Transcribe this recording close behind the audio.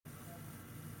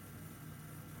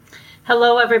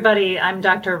Hello, everybody. I'm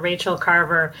Dr. Rachel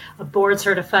Carver, a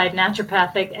board-certified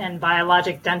naturopathic and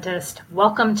biologic dentist.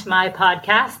 Welcome to my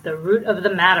podcast, The Root of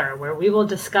the Matter, where we will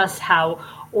discuss how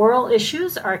oral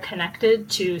issues are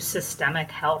connected to systemic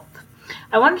health.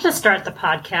 I wanted to start the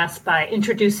podcast by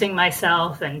introducing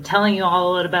myself and telling you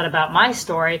all a little bit about my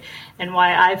story and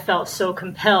why I felt so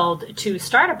compelled to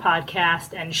start a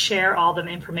podcast and share all the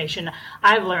information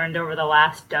I've learned over the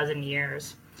last dozen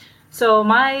years. So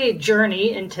my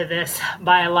journey into this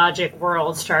biologic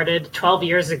world started 12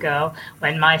 years ago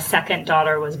when my second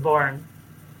daughter was born.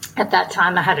 At that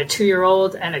time, I had a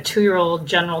 2-year-old and a 2-year-old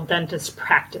general dentist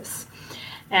practice.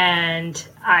 And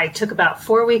I took about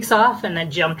 4 weeks off and then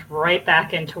jumped right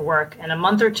back into work. And a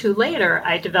month or two later,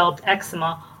 I developed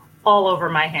eczema all over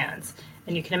my hands.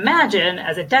 And you can imagine,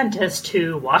 as a dentist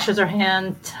who washes her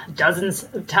hands dozens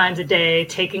of times a day,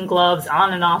 taking gloves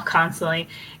on and off constantly,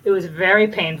 it was very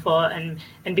painful and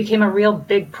became a real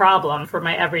big problem for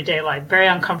my everyday life. Very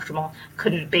uncomfortable.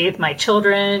 Couldn't bathe my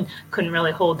children, couldn't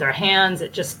really hold their hands.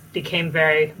 It just became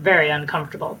very, very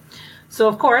uncomfortable. So,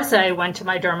 of course, I went to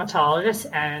my dermatologist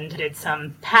and did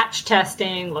some patch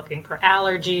testing, looking for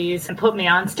allergies, and put me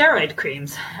on steroid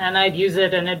creams. And I'd use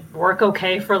it and it'd work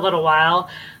okay for a little while.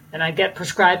 And I'd get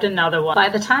prescribed another one. By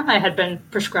the time I had been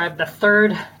prescribed the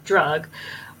third drug,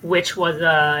 which was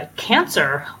a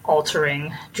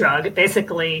cancer-altering drug, it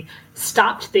basically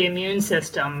stopped the immune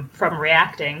system from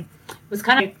reacting. It was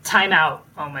kind of a timeout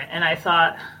moment. And I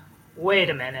thought, wait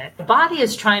a minute. The body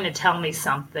is trying to tell me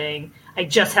something. I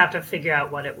just have to figure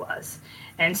out what it was.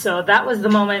 And so that was the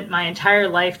moment my entire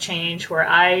life changed, where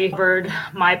I discovered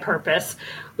my purpose,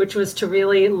 which was to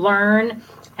really learn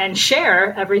and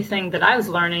share everything that I was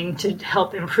learning to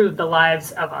help improve the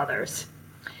lives of others.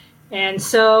 And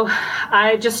so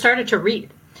I just started to read.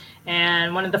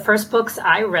 And one of the first books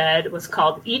I read was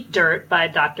called Eat Dirt by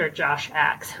Dr. Josh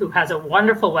Axe, who has a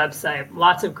wonderful website,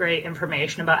 lots of great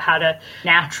information about how to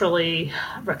naturally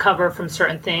recover from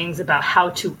certain things, about how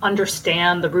to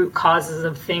understand the root causes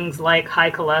of things like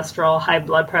high cholesterol, high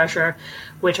blood pressure,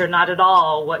 which are not at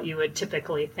all what you would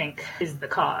typically think is the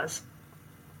cause.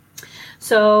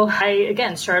 So I,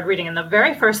 again, started reading, and the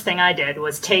very first thing I did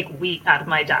was take wheat out of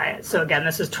my diet. So again,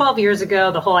 this was 12 years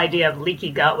ago. The whole idea of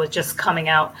leaky gut was just coming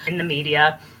out in the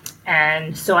media.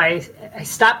 And so I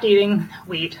stopped eating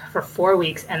wheat for 4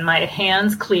 weeks, and my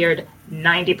hands cleared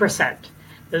 90%.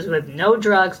 This was with no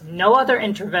drugs, no other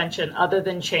intervention other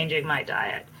than changing my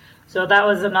diet. So that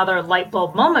was another light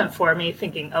bulb moment for me,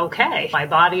 thinking, okay, my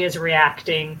body is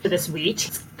reacting to this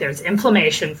wheat. There's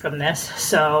inflammation from this.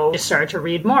 So I started to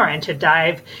read more and to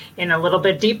dive in a little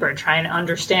bit deeper, trying to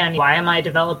understand, why am I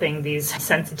developing these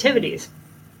sensitivities?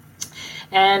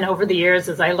 And over the years,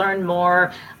 as I learned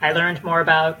more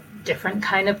about different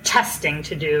kind of testing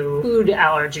to do, food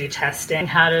allergy testing,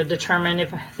 how to determine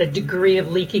if the degree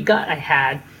of leaky gut I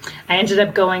had. I ended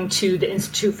up going to the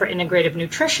Institute for Integrative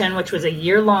Nutrition, which was a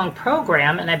year-long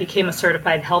program, and I became a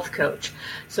certified health coach.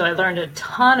 So I learned a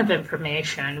ton of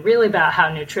information really about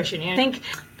how nutrition, I think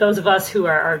those of us who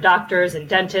are doctors and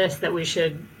dentists, that we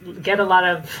should get a lot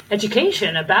of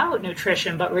education about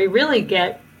nutrition, but we really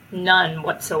get none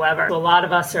whatsoever. So a lot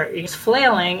of us are just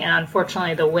flailing, and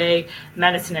unfortunately the way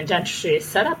medicine and dentistry is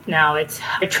set up now, it's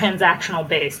transactional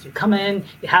based. You come in,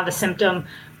 you have a symptom,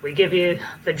 we give you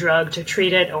the drug to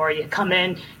treat it, or you come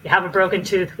in, you have a broken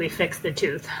tooth, we fix the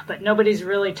tooth. But nobody's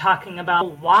really talking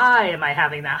about, why am I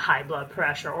having that high blood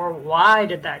pressure, or why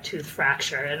did that tooth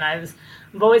fracture? And I've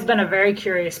always been a very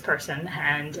curious person,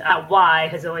 and why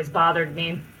has always bothered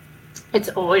me. It's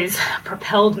always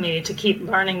propelled me to keep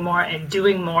learning more and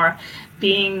doing more,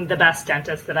 being the best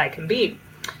dentist that I can be.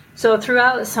 So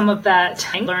throughout some of that,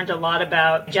 I learned a lot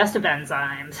about digestive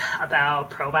enzymes, about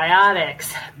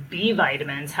probiotics, B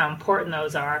vitamins, how important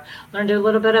those are. Learned a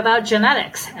little bit about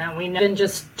genetics. And we know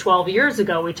just 12 years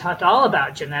ago, we talked all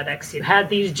about genetics. You had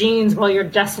these genes, well, you're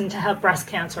destined to have breast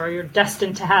cancer, or you're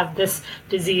destined to have this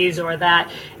disease or that.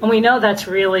 And we know that's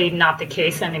really not the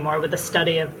case anymore. With the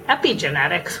study of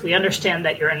epigenetics, we understand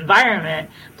that your environment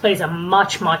plays a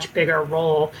much, much bigger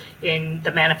role in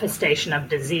the manifestation of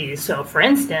disease. So for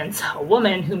instance, a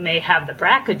woman who may have the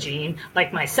BRCA gene,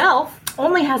 like myself,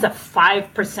 only has a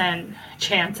 5%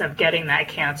 chance of getting that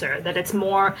cancer, that it's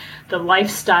more the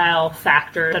lifestyle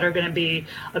factors that are going to be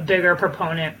a bigger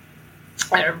proponent,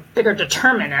 a bigger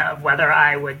determinant of whether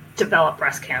I would develop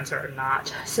breast cancer or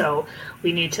not. So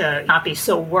we need to not be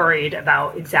so worried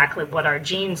about exactly what our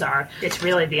genes are. It's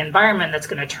really the environment that's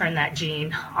going to turn that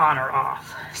gene on or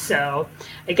off. So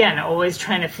again, always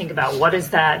trying to think about what is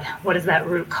that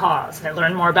root cause. I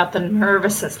learned more about the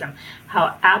nervous system.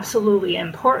 how absolutely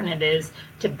important it is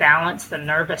to balance the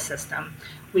nervous system.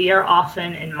 We are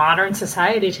often, in modern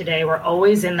society today, we're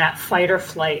always in that fight or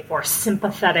flight or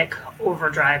sympathetic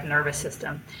overdrive nervous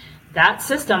system. That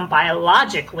system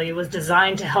biologically was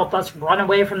designed to help us run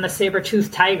away from the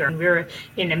saber-toothed tiger. We were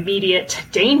in immediate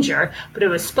danger, but it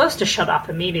was supposed to shut off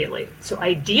immediately. So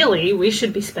ideally, we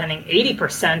should be spending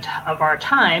 80% of our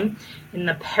time in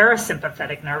the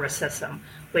parasympathetic nervous system,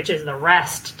 which is the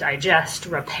rest, digest,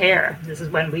 repair. This is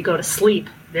when we go to sleep.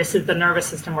 This is the nervous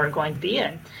system we're going to be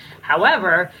in.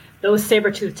 However, those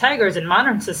saber-toothed tigers in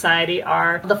modern society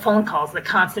are the phone calls, the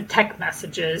constant text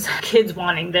messages, kids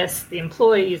wanting this, the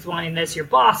employees wanting this, your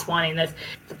boss wanting this,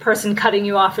 the person cutting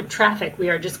you off in traffic. We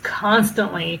are just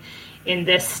constantly in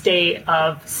this state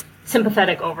of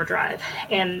sympathetic overdrive.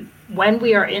 And when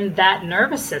we are in that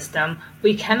nervous system,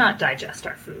 we cannot digest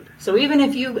our food. So even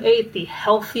if you ate the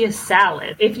healthiest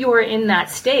salad, if you are in that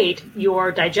state,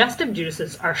 your digestive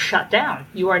juices are shut down.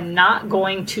 You are not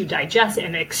going to digest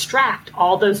and extract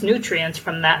all those nutrients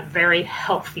from that very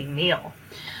healthy meal.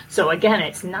 So again,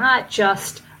 it's not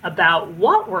just about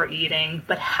what we're eating,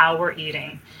 but how we're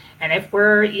eating. And if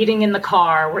we're eating in the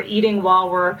car, we're eating while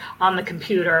we're on the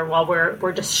computer, while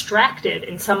we're distracted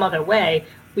in some other way,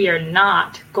 we are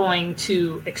not going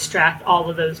to extract all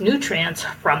of those nutrients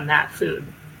from that food.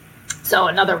 So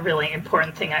another really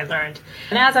important thing I learned.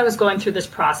 And as I was going through this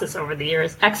process over the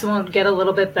years, eczema would get a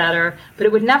little bit better, but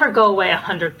it would never go away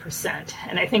 100%.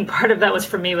 And I think part of that was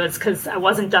for me was because I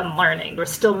wasn't done learning. There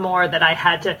was still more that I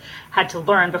had to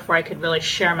learn before I could really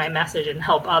share my message and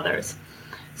help others.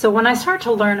 So when I started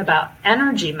to learn about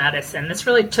energy medicine, this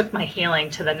really took my healing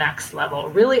to the next level,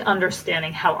 really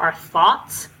understanding how our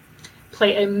thoughts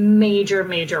play a major,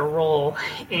 major role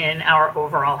in our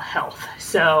overall health.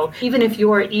 So even if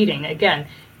you are eating, again,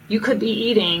 you could be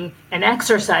eating and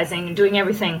exercising and doing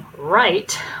everything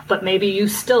right, but maybe you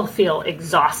still feel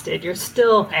exhausted, you're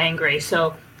still angry.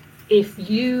 So if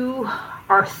you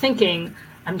are thinking,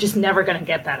 I'm just never going to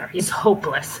get better, it's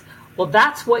hopeless, well,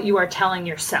 that's what you are telling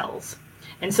your cells.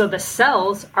 And so the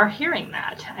cells are hearing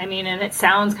that. I mean, and it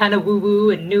sounds kind of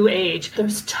woo-woo and new age.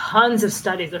 There's tons of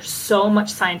studies. There's so much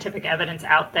scientific evidence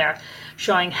out there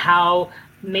showing how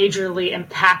majorly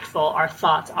impactful our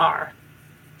thoughts are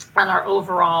on our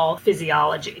overall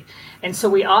physiology. And so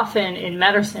we often, in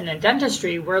medicine and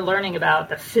dentistry, we're learning about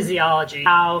the physiology,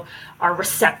 how our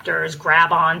receptors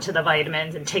grab onto the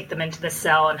vitamins and take them into the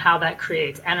cell and how that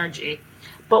creates energy.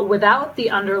 But without the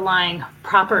underlying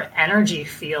proper energy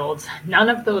fields, none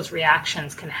of those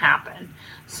reactions can happen.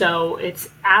 So it's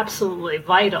absolutely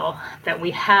vital that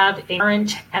we have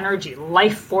current energy,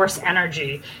 life force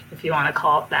energy, if you want to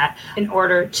call it that, in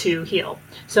order to heal.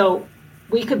 So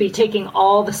we could be taking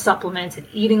all the supplements and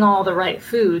eating all the right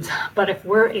foods, but if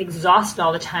we're exhausted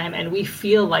all the time and we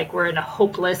feel like we're in a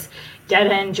hopeless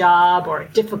dead-end job or a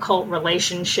difficult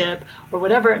relationship or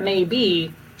whatever it may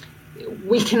be,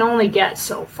 we can only get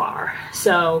so far.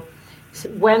 So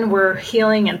when we're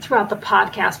healing, and throughout the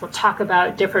podcast, we'll talk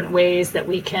about different ways that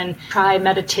we can try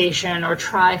meditation or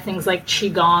try things like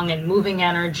Qigong and moving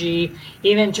energy,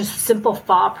 even just simple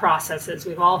thought processes.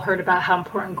 We've all heard about how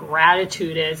important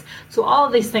gratitude is. So all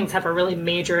of these things have a really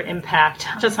major impact,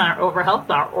 not just on our overall health,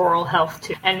 but our oral health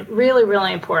too. And really,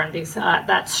 really important because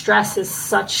that stress is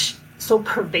so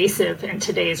pervasive in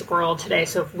today's world today.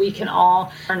 So if we can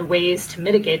all learn ways to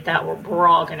mitigate that, we're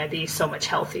all going to be so much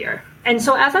healthier. And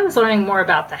so as I was learning more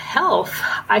about the health,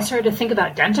 I started to think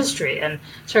about dentistry and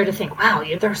started to think, wow,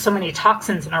 there are so many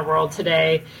toxins in our world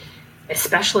today,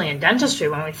 especially in dentistry.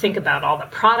 When we think about all the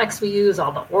products we use,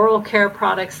 all the oral care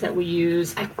products that we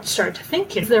use, I started to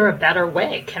think, is there a better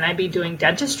way? Can I be doing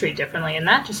dentistry differently? And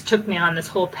that just took me on this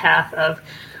whole path of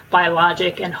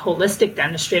biologic and holistic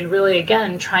dentistry, and really,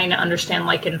 again, trying to understand,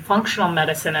 like in functional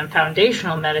medicine and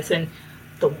foundational medicine,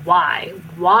 the why.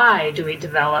 Why do we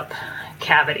develop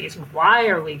cavities? Why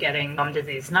are we getting gum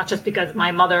disease? Not just because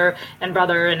my mother and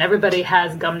brother and everybody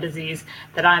has gum disease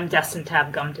that I'm destined to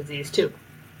have gum disease too.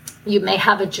 You may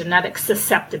have a genetic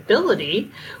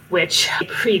susceptibility, which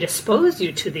predispose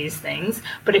you to these things,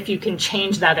 but if you can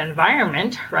change that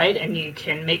environment, right, and you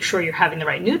can make sure you're having the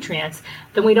right nutrients,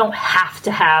 then we don't have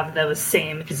to have those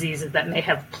same diseases that may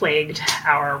have plagued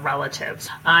our relatives.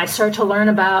 I started to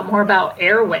learn more about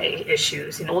airway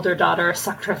issues. An older daughter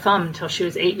sucked her thumb until she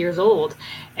was 8 years old.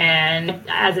 And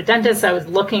as a dentist, I was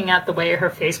looking at the way her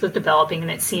face was developing, and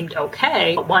it seemed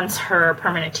okay. But once her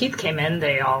permanent teeth came in,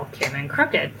 they all came in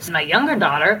crooked. So my younger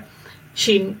daughter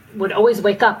she would always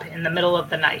wake up in the middle of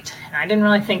the night. And I didn't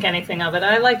really think anything of it.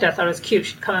 I liked it. I thought it was cute.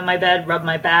 She'd come in my bed, rub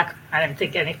my back. I didn't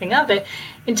think anything of it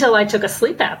until I took a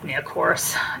sleep apnea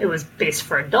course. It was based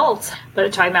for adults, but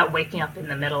it talked about waking up in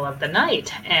the middle of the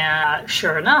night. And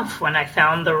sure enough, when I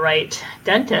found the right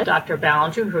dentist, Dr.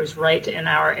 Ballinger, who's right in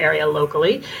our area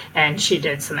locally, and she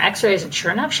did some x-rays, and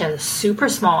sure enough, she has a super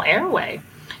small airway.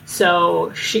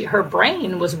 So her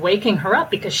brain was waking her up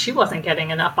because she wasn't getting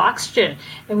enough oxygen.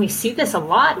 And we see this a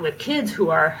lot with kids who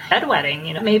are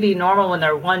bedwetting, maybe normal when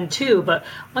they're 1, 2, but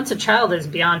once a child is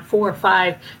beyond 4,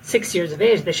 5, 6 years of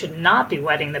age, they should not be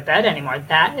wetting the bed anymore.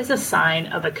 That is a sign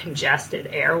of a congested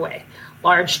airway.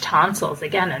 Large tonsils,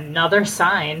 again, another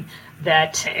sign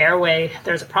that airway,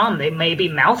 there's a problem. They may be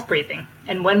mouth breathing.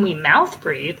 And when we mouth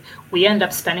breathe, we end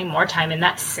up spending more time in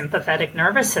that sympathetic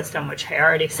nervous system, which I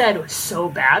already said was so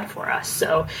bad for us.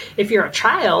 So if you're a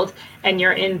child and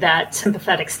you're in that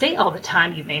sympathetic state all the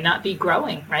time, you may not be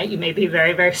growing, right? You may be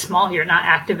very, very small. You're not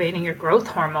activating your growth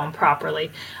hormone properly.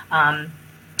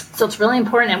 So it's really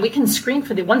important, and we can screen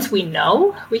for once we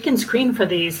know, we can screen for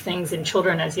these things in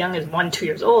children as young as 1, 2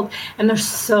 years old, and there's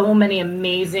so many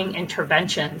amazing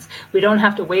interventions. We don't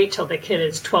have to wait till the kid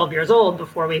is 12 years old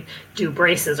before we do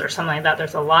braces or something like that.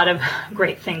 There's a lot of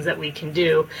great things that we can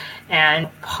do, and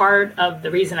part of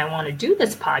the reason I want to do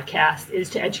this podcast is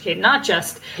to educate not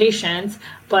just patients,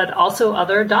 but also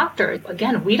other doctors.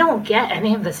 Again, we don't get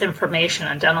any of this information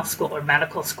in dental school or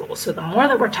medical school. So the more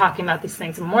that we're talking about these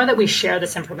things, the more that we share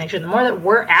this information, the more that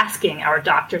we're asking our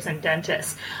doctors and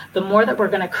dentists, the more that we're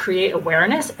going to create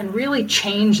awareness and really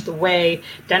change the way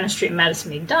dentistry and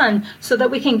medicine is done so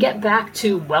that we can get back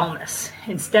to wellness.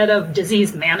 Instead of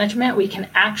disease management, we can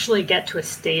actually get to a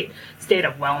state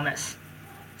of wellness.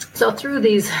 So through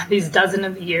these dozen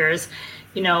of years,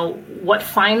 what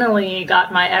finally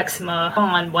got my eczema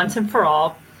on once and for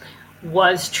all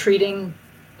was treating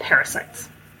parasites.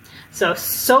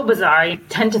 So bizarre. You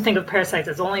tend to think of parasites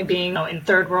as only being in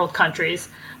third world countries,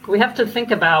 but we have to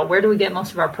think about where do we get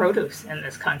most of our produce in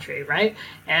this country, right?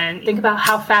 And think about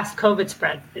how fast COVID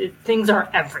spread. Things are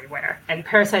everywhere, and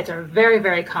parasites are very,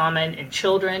 very common in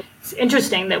children. It's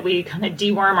interesting that we kind of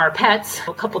deworm our pets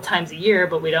a couple times a year,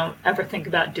 but we don't ever think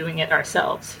about doing it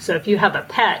ourselves. So if you have a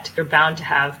pet, you're bound to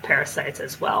have parasites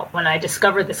as well. When I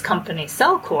discovered this company,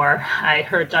 Cellcore, I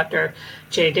heard Dr.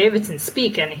 Jay Davidson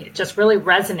speak, and it just really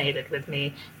resonated with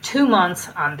me. 2 months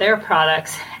on their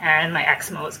products, and my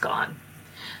eczema was gone.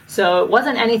 So it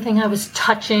wasn't anything I was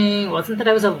touching, it wasn't that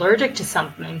I was allergic to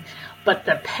something, but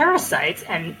the parasites,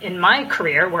 and in my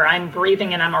career where I'm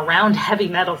breathing and I'm around heavy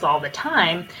metals all the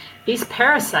time, these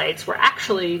parasites were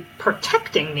actually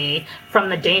protecting me from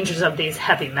the dangers of these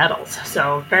heavy metals.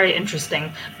 So very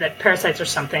interesting that parasites are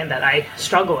something that I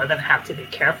struggle with and have to be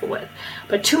careful with.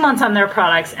 But 2 months on their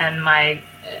products, and my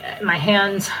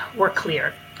hands were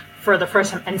clear for the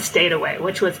first time and stayed away,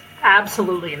 which was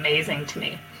absolutely amazing to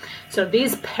me. So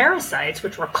these parasites,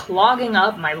 which were clogging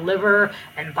up my liver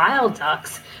and bile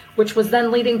ducts, which was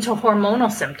then leading to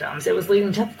hormonal symptoms. It was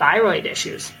leading to thyroid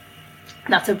issues.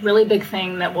 That's a really big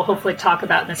thing that we'll hopefully talk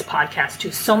about in this podcast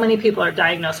too. So many people are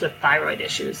diagnosed with thyroid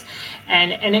issues.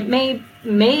 And it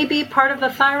may be part of the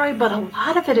thyroid, but a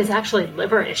lot of it is actually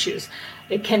liver issues.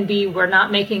 It can be we're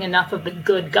not making enough of the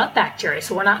good gut bacteria,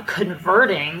 so we're not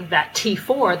converting that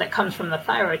T4 that comes from the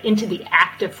thyroid into the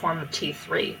active form of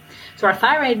T3. So our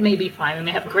thyroid may be fine, we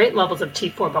may have great levels of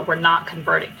T4, but we're not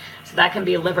converting. So that can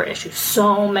be a liver issue.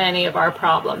 So many of our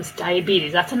problems,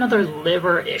 diabetes, that's another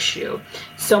liver issue.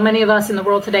 So many of us in the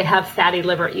world today have fatty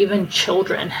liver, even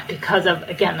children, because of,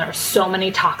 again, there are so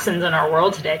many toxins in our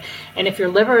world today. And if your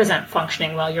liver isn't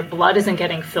functioning well, your blood isn't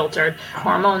getting filtered,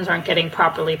 hormones aren't getting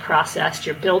properly processed,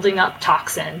 you're building up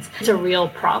toxins, it's a real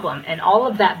problem. And all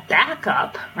of that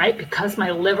backup, right, because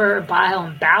my liver, bile,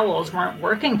 and bowels weren't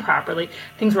working properly,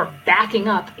 things were backing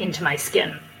up into my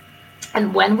skin.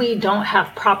 And when we don't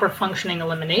have proper functioning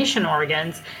elimination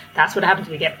organs, that's what happens.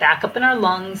 We get back up in our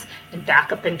lungs and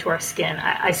back up into our skin.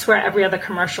 I swear every other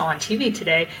commercial on TV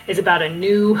today is about a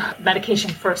new medication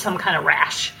for some kind of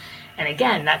rash. And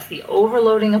again, that's the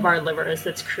overloading of our livers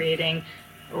that's creating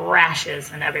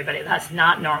rashes in everybody. That's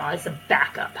not normal. It's a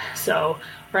backup. So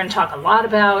we're going to talk a lot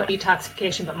about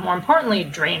detoxification, but more importantly,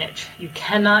 drainage. You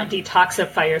cannot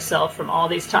detoxify yourself from all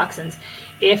these toxins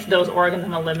if those organs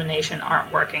of elimination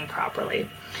aren't working properly.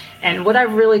 And what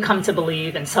I've really come to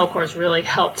believe, and Cellcore has really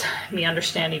helped me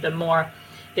understand even more,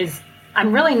 is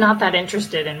I'm really not that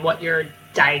interested in what your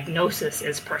diagnosis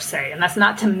is per se. And that's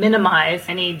not to minimize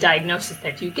any diagnosis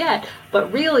that you get,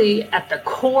 but really at the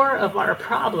core of our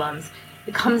problems,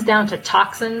 it comes down to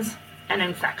toxins and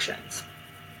infections.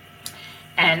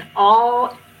 And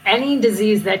all Any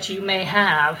disease that you may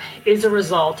have is a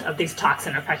result of these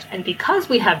toxin infections. And because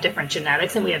we have different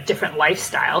genetics and we have different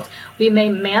lifestyles, we may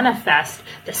manifest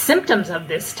the symptoms of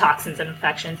these toxins and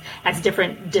infections as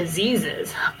different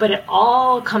diseases. But it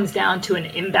all comes down to an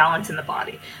imbalance in the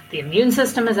body. The immune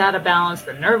system is out of balance,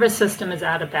 the nervous system is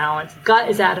out of balance, gut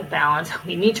is out of balance.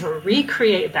 We need to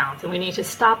recreate balance, and we need to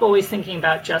stop always thinking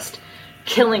about just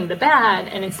killing the bad,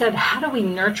 and instead, how do we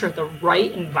nurture the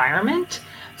right environment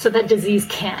so that disease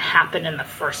can't happen in the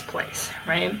first place,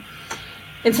 right?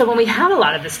 And so when we have a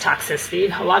lot of this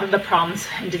toxicity, a lot of the problems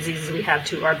and diseases we have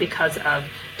too are because of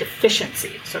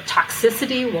deficiency. So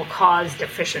toxicity will cause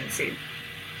deficiency.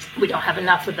 We don't have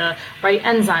enough of the right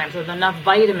enzymes or enough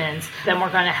vitamins, then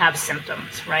we're going to have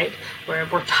symptoms, right? Where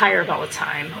we're tired all the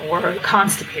time or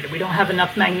constipated. We don't have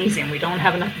enough magnesium. We don't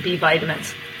have enough B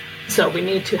vitamins. So we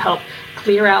need to help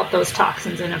clear out those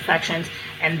toxins and infections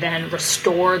and then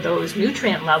restore those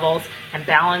nutrient levels and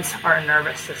balance our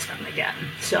nervous system again.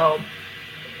 So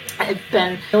I've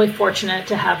been really fortunate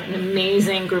to have an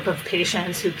amazing group of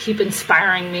patients who keep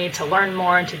inspiring me to learn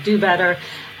more and to do better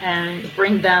and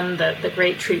bring them the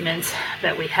great treatments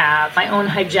that we have. My own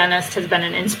hygienist has been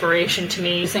an inspiration to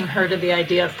me. Using her to the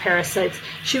idea of parasites,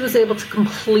 she was able to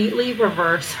completely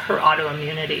reverse her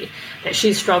autoimmunity that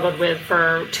she struggled with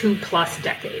for 2+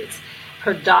 decades.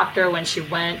 Her doctor, when she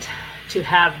went to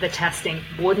have the testing,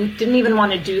 didn't even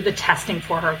want to do the testing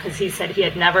for her because he said he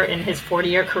had never in his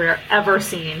 40-year career ever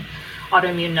seen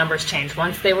autoimmune numbers change.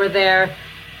 Once they were there,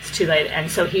 it's too late. And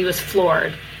so he was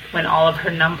floored when all of her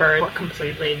numbers were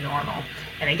completely normal.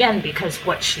 And again, because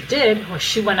what she did was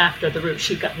she went after the root.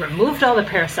 She removed all the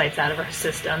parasites out of her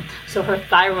system, so her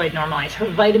thyroid normalized, her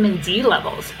vitamin D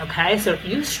levels, okay? So if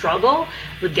you struggle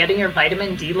with getting your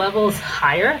vitamin D levels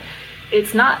higher,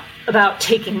 it's not about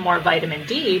taking more vitamin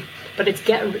D, but it's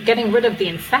getting rid of the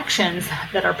infections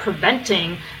that are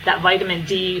preventing that vitamin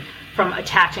D from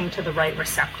attaching to the right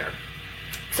receptor.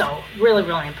 So really,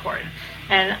 really important.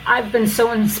 And I've been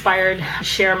so inspired to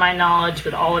share my knowledge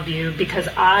with all of you because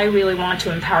I really want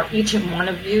to empower each and one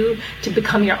of you to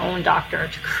become your own doctor,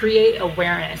 to create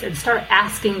awareness and start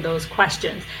asking those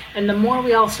questions. And the more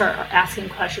we all start asking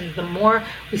questions, the more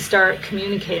we start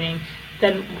communicating,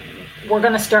 then we're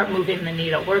going to start moving the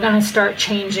needle. We're going to start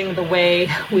changing the way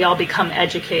we all become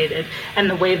educated and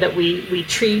the way that we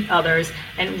treat others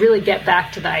and really get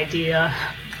back to the idea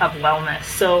of wellness.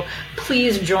 So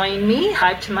please join me.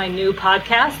 Subscribe to my new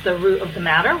podcast, The Root of the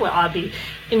Matter, where I'll be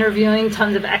interviewing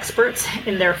tons of experts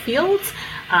in their fields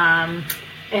and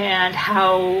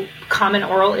how common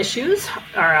oral issues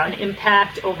are an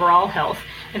impact overall health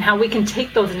and how we can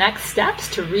take those next steps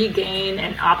to regain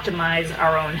and optimize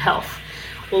our own health.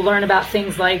 We'll learn about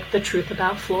things like the truth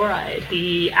about fluoride,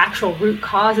 the actual root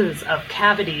causes of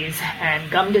cavities and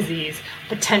gum disease,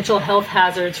 potential health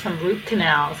hazards from root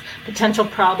canals, potential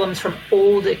problems from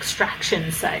old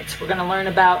extraction sites. We're going to learn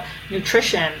about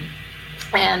nutrition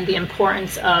and the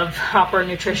importance of proper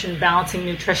nutrition, balancing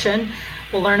nutrition.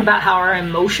 We'll learn about how our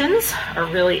emotions are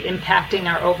really impacting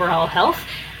our overall health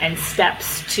and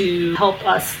steps to help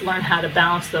us learn how to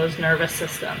balance those nervous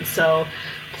systems. So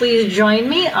please join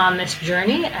me on this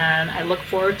journey, and I look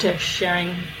forward to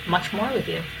sharing much more with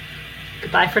you.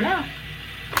 Goodbye for now.